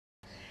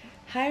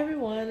Hi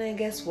everyone, and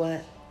guess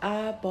what?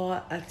 I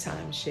bought a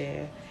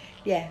timeshare.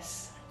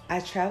 Yes, I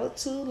traveled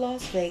to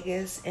Las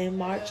Vegas in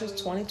March of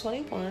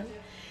 2021.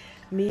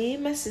 Me,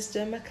 my sister,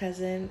 and my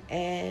cousin,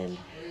 and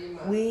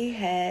we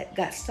had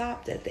got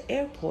stopped at the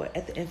airport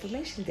at the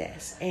information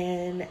desk,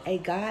 and a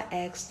guy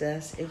asked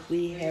us if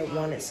we had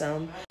wanted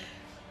some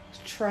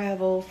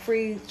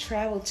free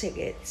travel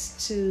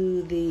tickets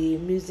to the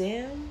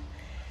museum,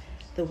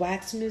 the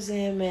wax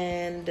museum,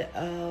 and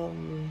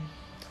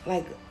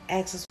like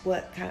asked us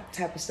what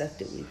type of stuff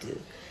did we do.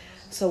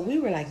 So we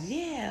were like,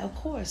 yeah, of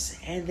course.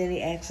 And then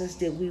he asked us,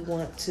 did we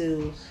want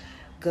to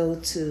go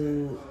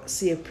to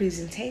see a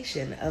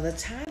presentation of a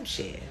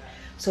timeshare?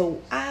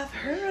 So I've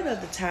heard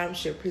of the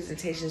timeshare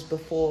presentations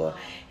before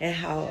and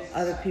how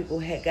other people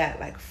had got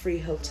like free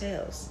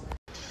hotels.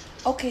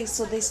 Okay,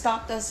 so they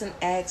stopped us and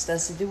asked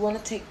us if they want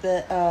to take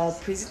the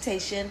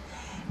presentation,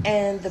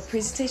 and the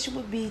presentation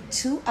would be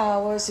 2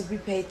 hours if we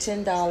paid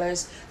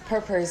 $10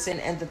 per person,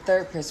 and the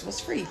third person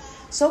was free.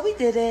 So we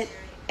did it,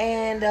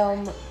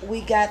 and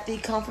we got the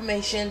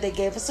confirmation. They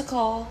gave us a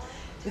call.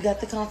 We got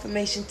the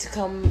confirmation to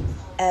come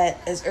at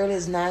as early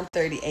as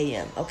 9:30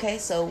 a.m. Okay,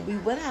 so we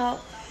went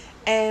out,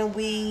 and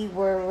we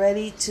were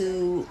ready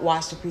to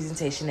watch the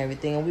presentation and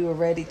everything, and we were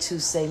ready to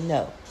say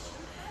no.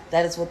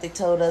 That is what they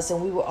told us,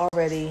 and we were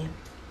already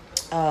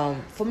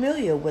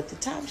familiar with the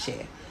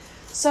timeshare.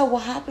 So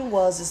what happened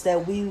is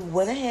that we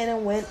went ahead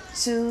and went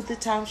to the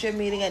timeshare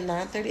meeting at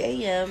 9:30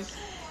 a.m.,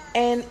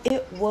 and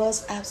it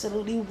was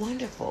absolutely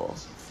wonderful.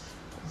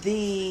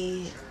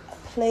 The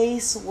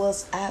place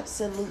was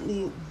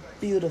absolutely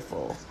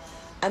beautiful.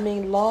 I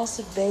mean, Las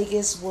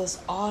Vegas was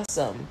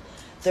awesome.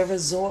 The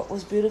resort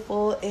was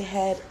beautiful. It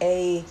had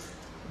a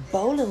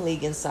bowling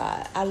league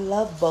inside. I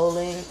love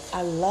bowling.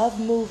 I love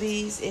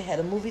movies. It had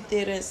a movie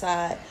theater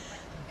inside.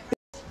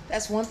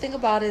 That's one thing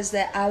about it, is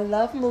that I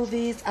love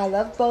movies. I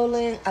love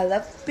bowling. I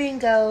love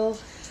bingo.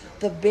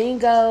 The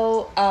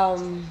bingo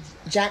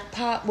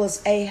jackpot was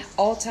a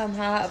all-time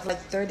high of like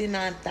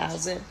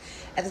 39,000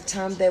 at the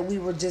time that we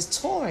were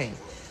just touring.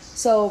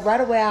 So right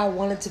away I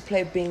wanted to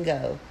play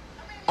bingo.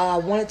 I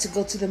wanted to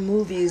go to the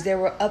movies. There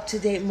were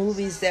up-to-date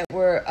movies that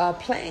were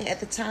playing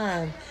at the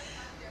time.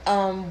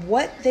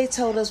 What they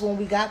told us when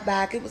we got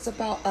back, it was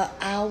about an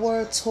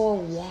hour tour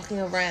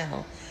walking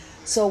around.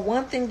 So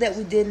one thing that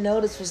we did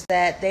notice was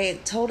that they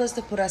told us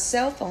to put our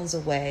cell phones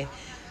away.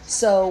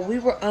 So we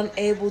were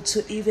unable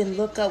to even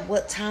look up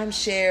what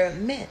timeshare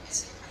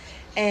meant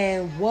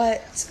and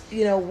what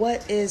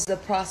is the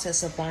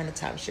process of buying a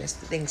timeshare,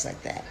 things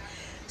like that.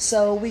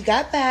 So we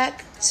got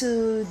back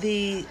to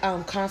the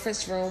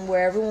conference room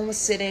where everyone was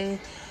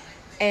sitting,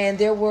 and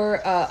there were,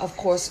 of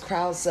course,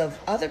 crowds of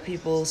other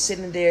people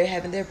sitting there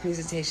having their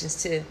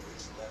presentations too.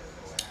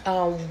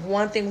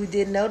 One thing we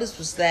did notice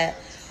was that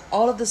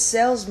all of the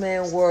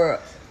salesmen were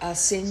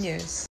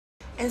seniors.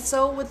 And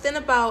so within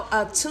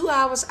about 2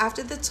 hours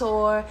after the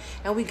tour,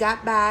 and we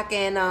got back,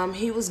 and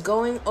he was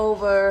going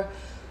over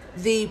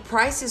the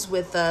prices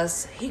with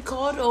us, he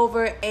called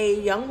over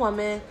a young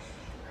woman.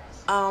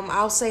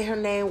 I'll say her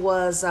name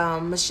was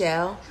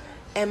Michelle.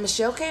 And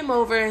Michelle came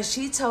over, and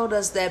she told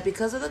us that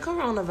because of the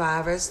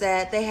coronavirus,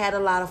 that they had a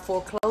lot of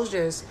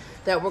foreclosures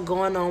that were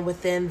going on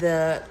within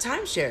the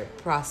timeshare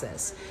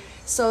process.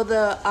 So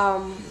the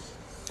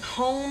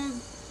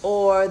home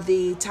or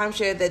the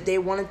timeshare that they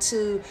wanted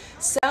to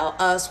sell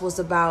us was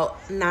about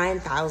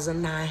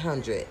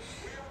 $9,900.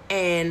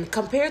 And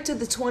compared to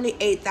the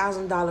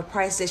 $28,000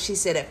 price that she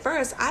said at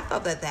first, I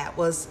thought that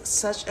was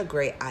such a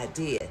great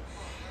idea.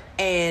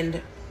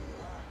 And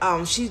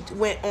she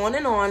went on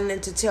and on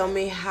to tell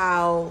me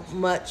how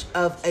much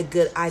of a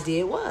good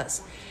idea it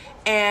was.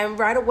 And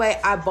right away,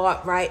 I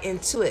bought right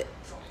into it.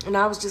 And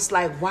I was just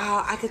like,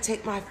 wow, I could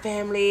take my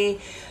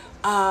family.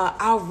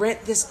 I'll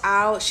rent this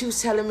out. She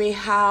was telling me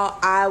how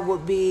I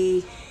would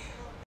be.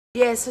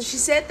 Yeah, so she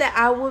said that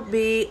I would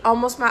be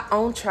almost my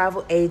own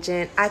travel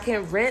agent. I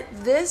can rent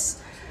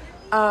this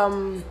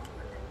one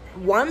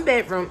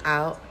bedroom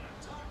out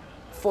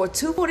for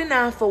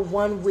 $249 for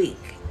 1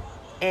 week.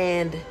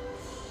 And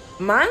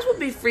mine would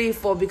be free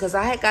because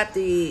I had got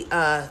the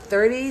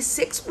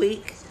 36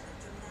 week,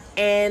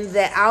 and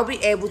that I'll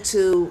be able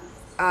to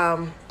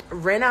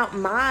rent out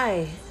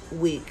my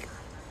week.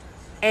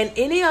 And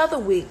any other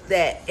week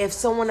that if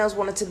someone else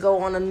wanted to go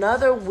on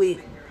another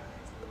week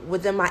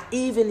within my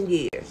even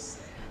year,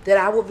 that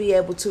I will be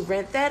able to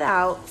rent that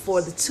out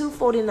for the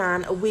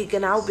 $249 a week,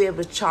 and I'll be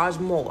able to charge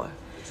more,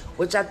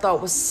 which I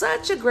thought was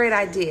such a great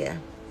idea.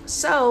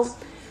 So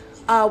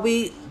I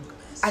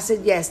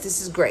said, yes, this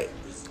is great.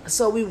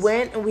 So we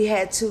went, and we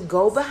had to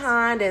go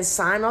behind and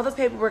sign all the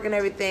paperwork and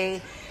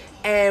everything.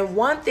 And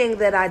one thing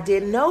that I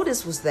did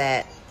notice was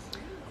that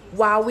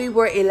while we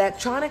were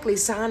electronically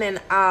signing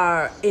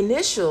our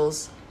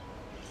initials,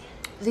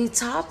 the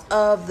top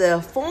of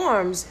the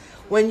forms,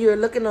 when you're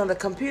looking on the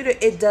computer,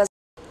 it does.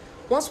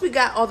 Once we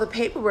got all the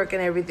paperwork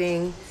and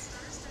everything,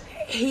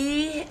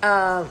 he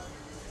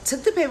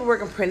took the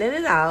paperwork and printed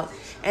it out,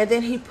 and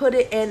then he put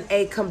it in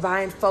a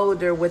combined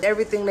folder with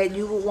everything that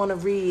you would want to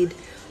read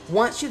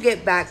once you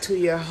get back to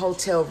your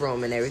hotel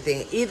room and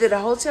everything, either the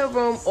hotel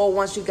room or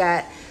once you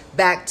got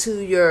back to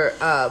your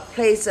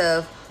place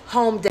of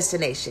home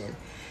destination.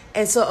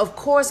 And so, of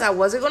course, I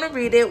wasn't going to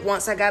read it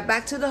once I got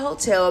back to the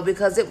hotel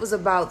because it was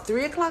about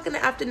 3 o'clock in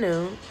the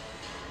afternoon.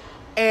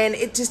 And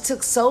it just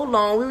took so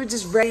long. We were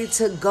just ready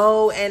to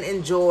go and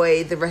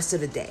enjoy the rest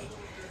of the day.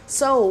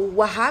 So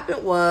what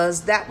happened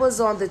was that was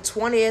on the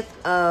 20th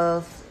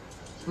of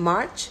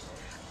March.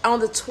 On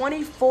the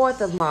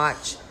 24th of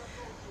March,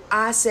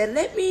 I was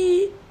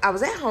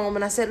at home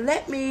and I said,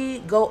 let me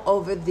go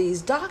over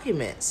these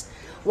documents.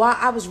 While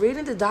I was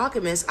reading the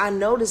documents, I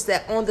noticed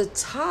that on the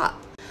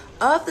top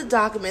of the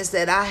documents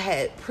that I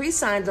had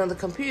pre-signed on the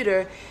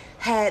computer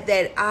had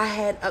that I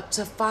had up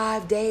to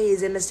 5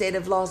 days in the state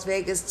of Las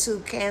Vegas to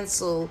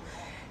cancel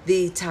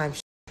the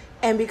timeshare.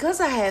 And because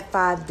I had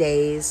 5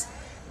 days,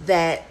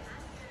 that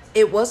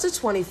it was the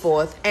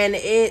 24th, and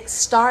it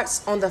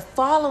starts on the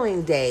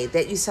following day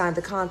that you signed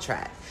the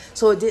contract.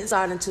 So it didn't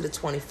start until the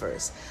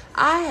 21st.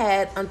 I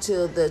had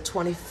until the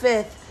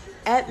 25th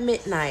at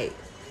midnight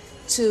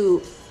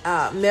to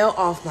mail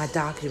off my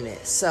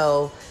documents.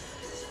 So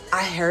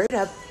I hurried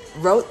up,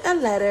 wrote a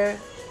letter,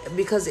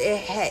 because it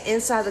had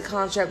inside the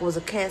contract was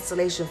a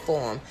cancellation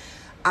form.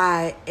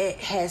 It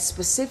had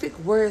specific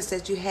words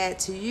that you had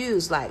to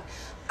use, like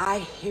I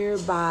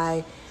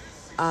hereby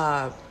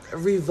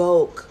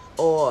revoke,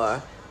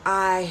 or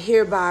I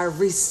hereby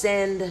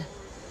rescind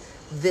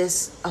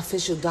this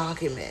official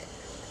document.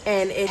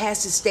 And it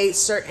has to state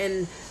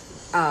certain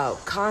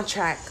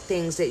contract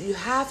things that you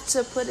have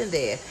to put in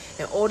there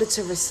in order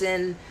to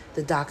rescind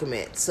the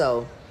document.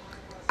 So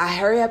I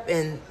hurry up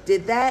and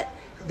did that.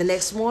 The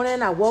next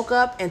morning, I woke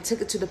up and took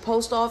it to the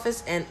post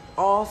office, and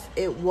off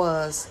it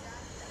was.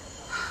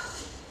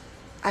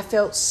 I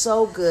felt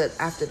so good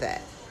after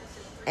that.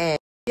 And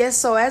yes,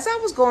 so as I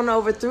was going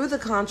over through the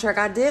contract,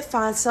 I did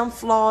find some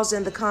flaws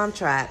in the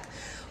contract.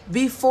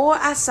 Before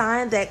I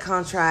signed that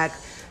contract,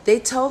 they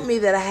told me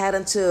that I had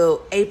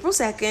until April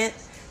 2nd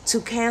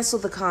to cancel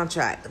the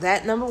contract.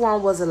 That, number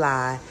one, was a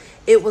lie.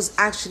 It was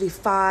actually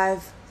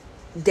 5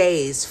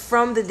 days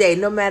from the day,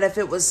 no matter if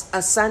it was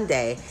a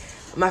Sunday.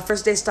 My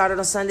first day started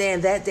on Sunday,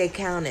 and that day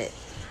counted.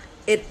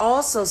 It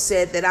also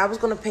said that I was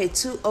going to pay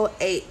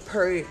 $208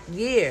 per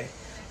year.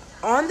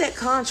 On that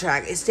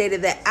contract, it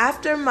stated that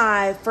after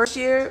my first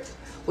year,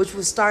 which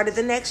was started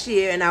the next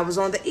year, and I was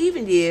on the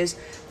even years,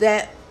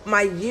 that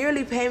my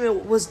yearly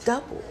payment was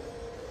double.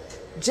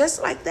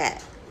 Just like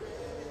that.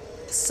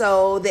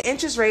 So the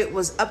interest rate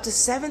was up to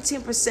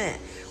 17%,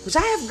 which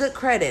I have good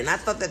credit, and I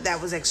thought that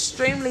that was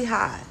extremely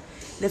high.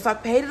 And if I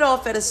paid it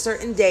off at a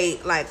certain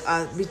date, like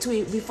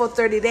before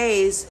 30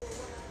 days,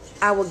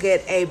 I would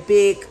get a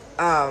big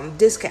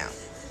discount.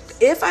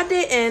 If I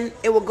didn't,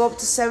 it would go up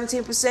to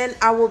 17%.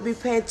 I will be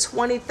paying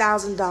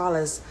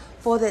 $20,000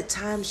 for that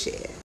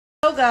timeshare.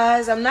 So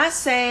guys, I'm not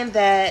saying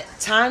that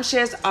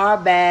timeshares are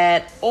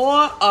bad or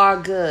are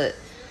good.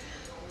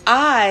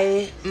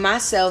 I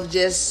myself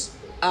just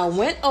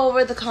went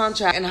over the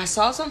contract and I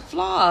saw some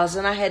flaws,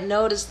 and I had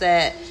noticed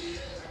that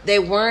they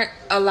weren't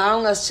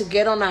allowing us to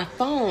get on our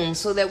phone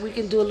so that we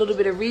can do a little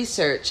bit of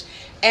research.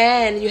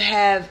 And you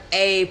have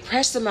a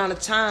pressed amount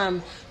of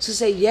time to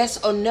say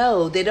yes or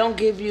no. They don't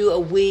give you a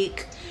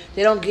week.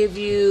 They don't give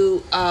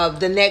you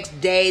the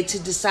next day to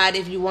decide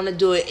if you want to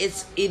do it.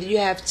 It's either you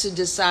have to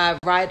decide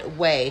right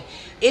away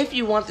if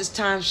you want this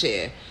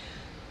timeshare.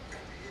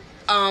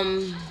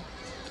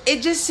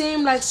 It just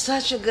seemed like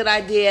such a good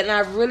idea, and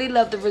I really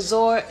love the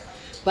resort.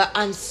 But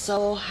I'm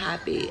so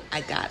happy I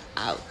got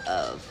out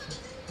of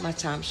my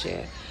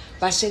timeshare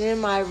by sending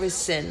my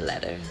rescind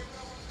letter.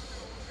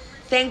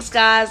 Thanks,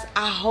 guys.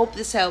 I hope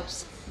this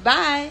helps.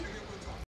 Bye.